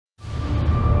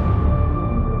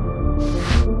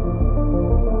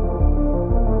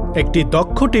একটি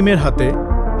দক্ষ টিমের হাতে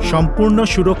সম্পূর্ণ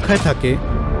সুরক্ষায় থাকে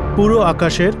পুরো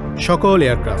আকাশের সকল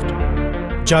এয়ারক্রাফট,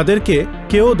 যাদেরকে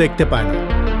কেউ দেখতে পায় না,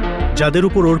 যাদের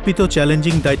উপর অর্পিত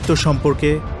চ্যালেঞ্জিং দায়িত্ব সম্পর্কে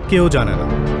কেউ জানে না।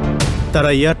 তারা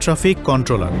এয়ার ট্রাফিক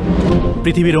কন্ট্রোলার,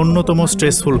 পৃথিবীর অন্যতম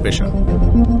স্ট্রেসফুল পেশা।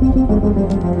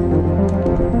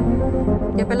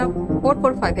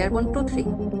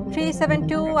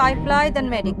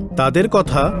 তাদের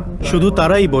কথা শুধু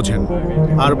তারাই বোঝেন,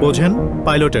 আর বোঝেন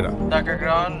পাইলটেরা।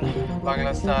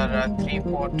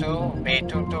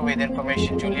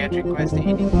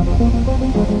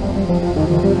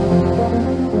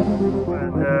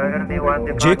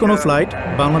 যে কোনো ফ্লাইট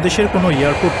বাংলাদেশের কোনো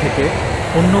এয়ারপোর্ট থেকে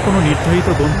অন্য কোনো নির্ধারিত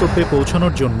গন্তব্যে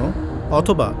পৌঁছানোর জন্য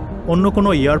অথবা অন্য কোনো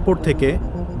এয়ারপোর্ট থেকে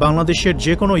বাংলাদেশের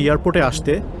যে কোনো এয়ারপোর্টে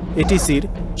আসতে এটিসির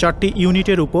 4টি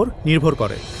ইউনিটের উপর নির্ভর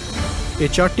করে। এই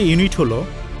 4টি ইউনিট হলো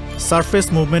surface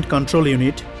movement control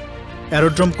unit,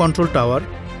 aerodrome control tower,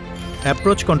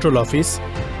 approach control office,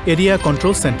 area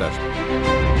control centre.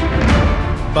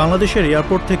 বাংলাদেশের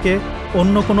এয়ারপোর্ট থেকে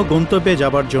অন্য কোনো গন্তব্যে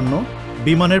যাবার জন্য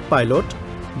বিমানের পাইলট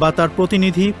বা তার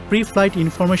প্রতিনিধি প্রি ফ্লাইট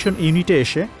ইনফরমেশন ইউনিটে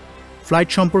এসে ফ্লাইট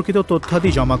সম্পর্কিত তথ্যাদি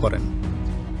জমা করেন।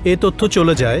 এ তথ্য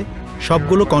চলে যায়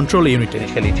সবগুলো কন্ট্রোল ইউনিটে।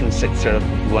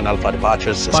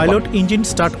 পাইলট ইঞ্জিন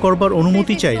স্টার্ট করবার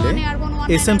অনুমতি চাইলে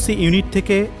এসএমসি ইউনিট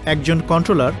থেকে একজন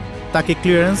কন্ট্রোলার তাকে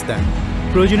ক্লিয়ারেন্স দেন।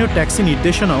 প্রয়োজনীয় ট্যাক্সি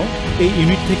নির্দেশনাও এই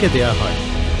ইউনিট থেকে দেয়া হয়।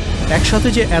 একসাথে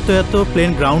যে এত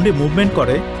প্লেন গ্রাউন্ডে মুভমেন্ট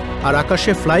করে আর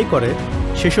আকাশে ফ্লাই করে,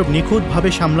 সেসব নিখুঁতভাবে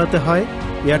সামলাতে হয়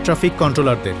এয়ার ট্রাফিক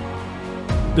কন্ট্রোলারদের।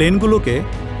 প্লেনগুলোকে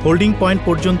হোল্ডিং পয়েন্ট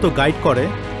পর্যন্ত গাইড করে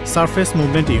সারফেস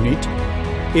মুভমেন্ট ইউনিট।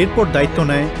 এরপর দায়িত্ব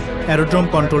নেয় aerodrome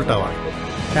control tower,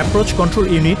 approach control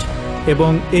unit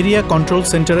এবং এরিয়া কন্ট্রোল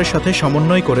সেন্টারের সাথে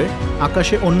সমন্বয় করে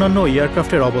আকাশে অন্যান্য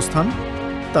এয়ারক্রাফটের অবস্থান,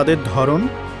 তাদের ধরন,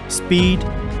 স্পিড,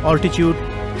 অল্টিটিউড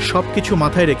সব কিছু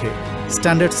মাথায় রেখে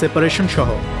স্ট্যান্ডার্ড সেপারেশন সহ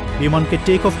বিমানকে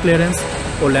টেক অফ ক্লিয়ারেন্স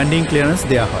ও ল্যান্ডিং ক্লিয়ারেন্স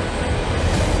দেওয়া হয়।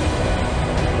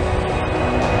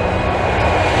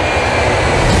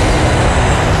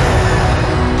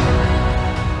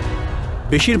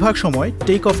 বেশিরভাগ সময়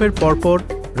টেক অফের পরপর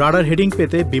রাডার হেডিং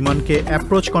পেতে বিমানকে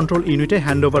অ্যাপ্রোচ কন্ট্রোল ইউনিটে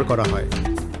হ্যান্ডওভার করা হয়,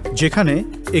 যেখানে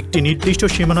একটি নির্দিষ্ট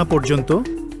সীমানা পর্যন্ত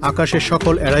আকাশের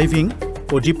সকল অ্যারাইভিং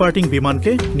ও ডিপার্টিং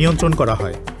বিমানকে নিয়ন্ত্রণ করা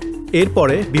হয়।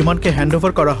 এরপরে বিমানকে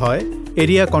হ্যান্ডওভার করা হয়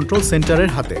এরিয়া কন্ট্রোল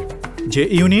সেন্টারের হাতে, যে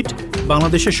ইউনিট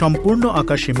বাংলাদেশের সম্পূর্ণ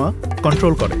আকাশসীমা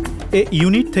কন্ট্রোল করে। এই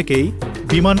ইউনিট থেকেই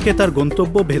বিমানকে তার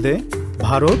গন্তব্য ভেদে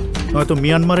ভারত নয়তো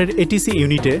মিয়ানমারের এটিসি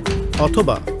ইউনিটে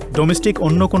অথবা ডোমেস্টিক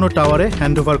অন্য কোনো টাওয়ারে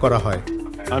হ্যান্ডওভার করা হয়।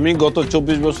 আমি গত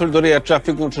 24 বছর ধরে এয়ার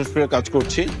ট্রাফিক কন্ট্রোলে কাজ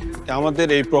করছি। আমাদের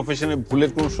এই প্রফেশনে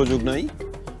ভুলের কোনো সুযোগ নাই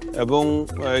এবং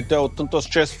এটা অত্যন্ত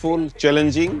স্ট্রেসফুল,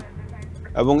 চ্যালেঞ্জিং,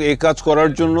 এবং এই কাজ করার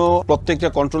জন্য প্রত্যেকটা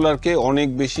কন্ট্রোলারকে অনেক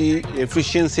বেশি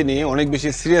এফিসিয়েন্সি নিয়ে অনেক বেশি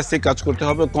সিরিয়াসলি কাজ করতে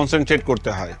হবে, কনসেন্ট্রেট করতে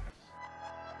হয়।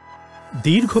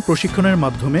 দীর্ঘ প্রশিক্ষণের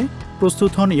মাধ্যমে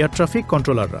প্রস্তুত হন এয়ার ট্রাফিক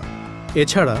কন্ট্রোলাররা।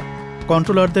 এছাড়া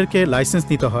কন্ট্রোলারদেরকে লাইসেন্স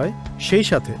নিতে হয়, সেই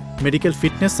সাথে মেডিকেল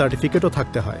ফিটনেস সার্টিফিকেটও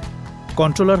থাকতে হয়।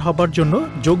 কন্ট্রোলার হবার জন্য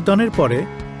যোগদানের পরে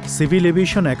সিভিল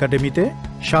এভিয়েশন একাডেমিতে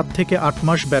 7 থেকে 8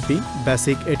 মাস ব্যাপী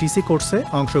বেসিক এটিসি কোর্সে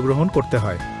অংশগ্রহণ করতে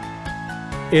হয়।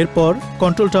 এরপর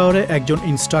কন্ট্রোল টাওয়ারে একজন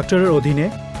ইনস্ট্রাক্টরের অধীনে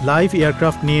লাইভ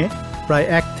এয়ারক্রাফট নিয়ে প্রায়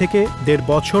 1 থেকে 1.5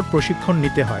 বছর প্রশিক্ষণ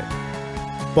নিতে হয়।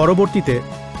 পরবর্তীতে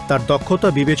তার দক্ষতা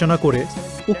বিবেচনা করে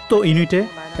উক্ত ইউনিটে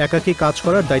একাকী কাজ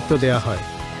করার দায়িত্ব দেওয়া হয়।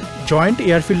 জয়েন্ট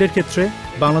এয়ারফিল্ডের ক্ষেত্রে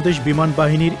বাংলাদেশ বিমান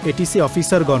বাহিনীর এটিসি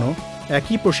অফিসারগণও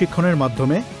একই প্রশিক্ষণের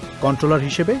মাধ্যমে কন্ট্রোলার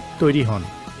হিসেবে তৈরি হন।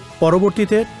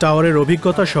 পরবর্তীতে টাওয়ারের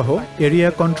অভিজ্ঞতা সহ এরিয়া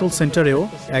কন্ট্রোল সেন্টারেও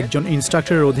একজন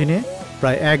ইনস্ট্রাক্টরের অধীনে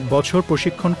প্রায় 1 বছর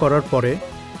প্রশিক্ষণ করার পরে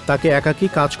তাকে একাকী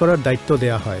কাজ করার দায়িত্ব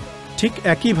দেওয়া হয়। ঠিক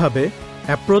একইভাবে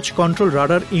অ্যাপ্রোচ কন্ট্রোল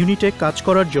রাডার ইউনিটে কাজ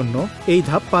করার জন্য এই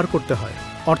ধাপ পার করতে হয়।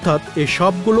 অর্থাৎ এই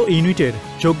সবগুলো ইউনিটের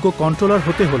যোগ্য কন্ট্রোলার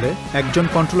হতে হলে একজন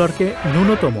কন্ট্রোলারকে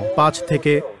ন্যূনতম 5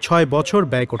 থেকে 6 বছর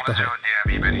ব্যয় করতে হয়।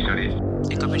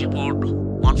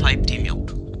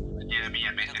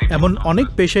 এমন অনেক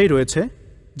পেশাই রয়েছে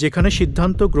যেখানে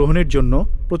সিদ্ধান্ত গ্রহণের জন্য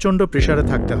প্রচণ্ড প্রেসারে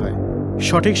থাকতে হয়।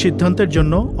 সঠিক সিদ্ধান্তের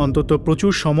জন্য অন্তত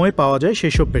প্রচুর সময় পাওয়া যায়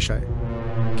সেসব পেশায়,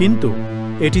 কিন্তু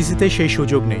এটিসিতে সেই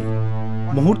সুযোগ নেই।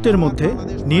 মুহূর্তের মধ্যে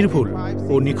নির্ভুল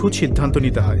ও নিখুঁত সিদ্ধান্ত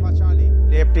নিতে হয়।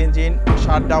 Left engine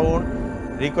shut down,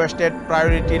 requested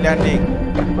priority landing.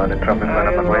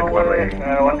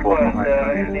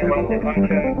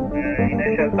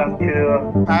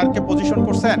 ফায়ারকে position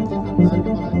করছেন।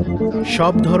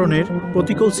 সব ধরনের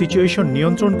প্রতিকূল সিচুয়েশন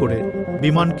নিয়ন্ত্রণ করে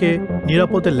বিমানকে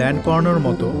নিরাপদে ল্যান্ড করানোর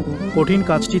মতো কঠিন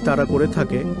কাজটি তারা করে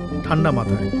থাকে ঠান্ডা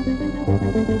মাথায়,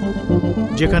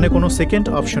 যেখানে কোনো সেকেন্ড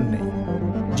অপশন নেই।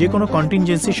 যে কোনো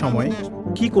কন্টিনজেন্সি সময়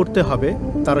কি করতে হবে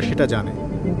তারা সেটা জানে।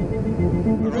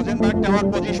 Rosenberg tower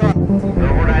position.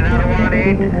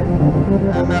 8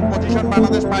 and position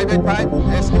Bangladesh 585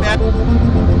 estimate.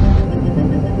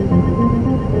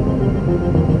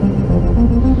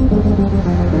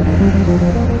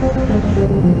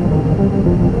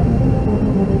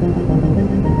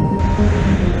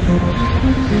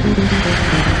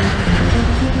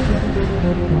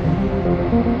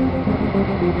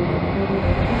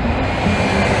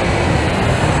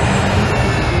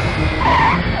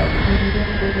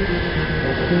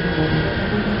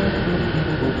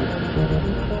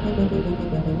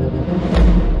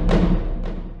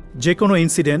 যে কোনো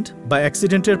ইনসিডেন্ট বা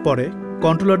অ্যাক্সিডেন্টের পরে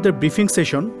কন্ট্রোলারদের ব্রিফিং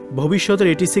সেশন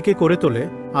ভবিষ্যতের এটিসিকে করে তোলে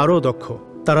আরও দক্ষ।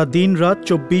 তারা দিন-রাত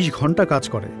 24 ঘন্টা কাজ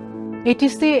করে।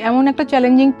 এটিসি এমন একটা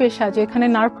চ্যালেঞ্জিং পেশা যেখানে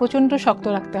নার্ভ প্রচণ্ড শক্ত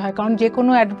রাখতে হয়, কারণ যে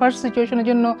কোনো অ্যাডভার্স সিচুয়েশনের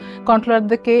জন্য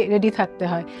কন্ট্রোলারদেরকে রেডি থাকতে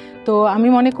হয়। তো আমি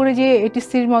মনে করি যে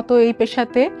এটিসির মতো এই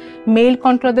পেশাতে মেল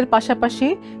কন্ট্রোলারদের পাশাপাশি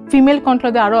ফিমেল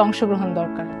কন্ট্রোলারদের আরও অংশগ্রহণ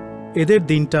দরকার। এদের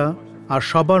দিনটা আর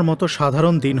সবার মতো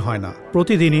সাধারণ দিন হয় না।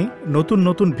 প্রতিদিনই নতুন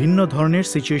নতুন ভিন্ন ধরনের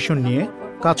সিচুয়েশন নিয়ে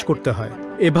কাজ করতে হয়।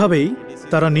 এভাবেই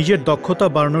তারা নিজের দক্ষতা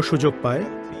বাড়ানোর সুযোগ পায়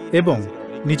এবং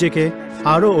নিজেকে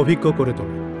আরও অভিজ্ঞ করে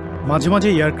তোলে। মাঝে মাঝে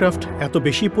এয়ারক্রাফট এত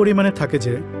বেশি পরিমাণে থাকে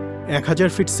যে 1000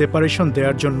 ফিট সেপারেশন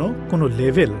দেওয়ার জন্য কোনো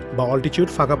লেভেল বা অল্টিটিউড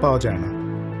ফাঁকা পাওয়া যায় না।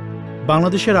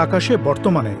 বাংলাদেশের আকাশে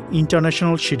বর্তমানে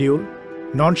ইন্টারন্যাশনাল শিডিউল,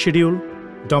 নন শিডিউল,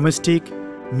 ডোমেস্টিক,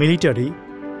 মিলিটারি,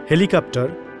 হেলিকপ্টার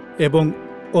এবং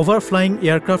ওভারফ্লাইং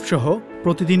এয়ারক্রাফট সহ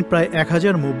প্রতিদিন প্রায়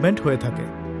 1000 মুভমেন্ট হয়ে থাকে।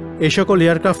 এ সকল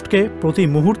এয়ারক্রাফটকে প্রতি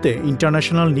মুহূর্তে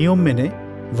ইন্টারন্যাশনাল নিয়ম মেনে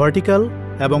ভার্টিক্যাল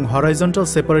এবং হরাইজন্টাল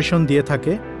সেপারেশন দিয়ে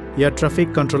থাকে এয়ার ট্রাফিক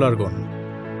কন্ট্রোলারগণ।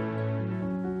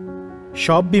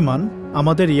 সব বিমান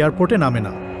আমাদের এয়ারপোর্টে নামে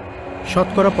না।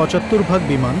 শতকরা 75%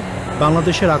 বিমান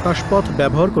বাংলাদেশের আকাশপথ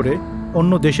ব্যবহার করে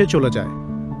অন্য দেশে চলে যায়।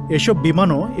 এসব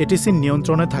বিমানও এটিসির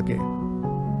নিয়ন্ত্রণে থাকে।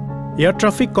 এয়ার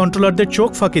ট্রাফিক কন্ট্রোলারদের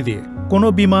চোখ ফাঁকি দিয়ে কোনো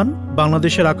বিমান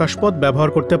বাংলাদেশের আকাশপথ ব্যবহার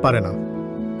করতে পারে না।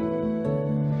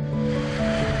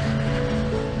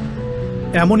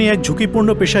 এমনই এক ঝুঁকিপূর্ণ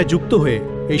পেশায় যুক্ত হয়ে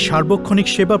এই সার্বক্ষণিক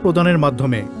সেবা প্রদানের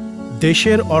মাধ্যমে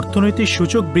দেশের অর্থনৈতিক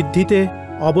সূচক বৃদ্ধিতে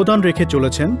অবদান রেখে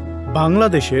চলেছেন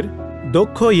বাংলাদেশের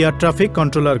দক্ষ এয়ার ট্রাফিক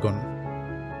কন্ট্রোলারগণ।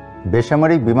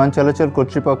 বেসামরিক বিমান চলাচল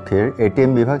কর্তৃপক্ষের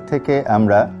এটিএম বিভাগ থেকে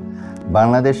আমরা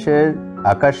বাংলাদেশের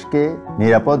আকাশকে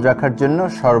নিরাপদ রাখার জন্য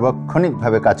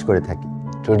সর্বক্ষণিকভাবে কাজ করে থাকি।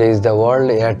 Today is the World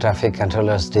Air Traffic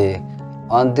Controllers Day.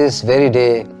 On this very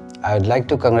day, I would like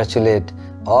to congratulate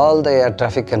all the air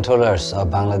traffic controllers of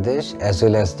Bangladesh as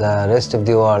well as the rest of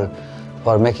the world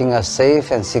for making us safe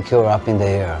and secure up in the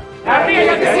air. Happy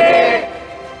ATC Day!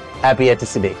 Happy ATC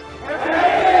Day!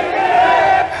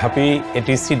 Happy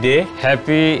ATC Day!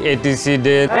 Happy ATC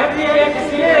Day! Happy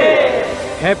ATC Day!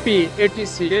 Happy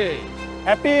ATC Day!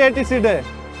 Happy ATC Day!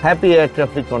 Happy Air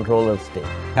Traffic Controllers Day!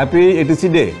 Happy ATC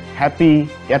Day! Happy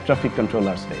Air Traffic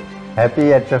Controllers Day! Happy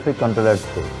Air Traffic Controllers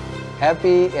Day!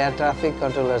 Happy Air Traffic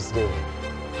Controllers Day!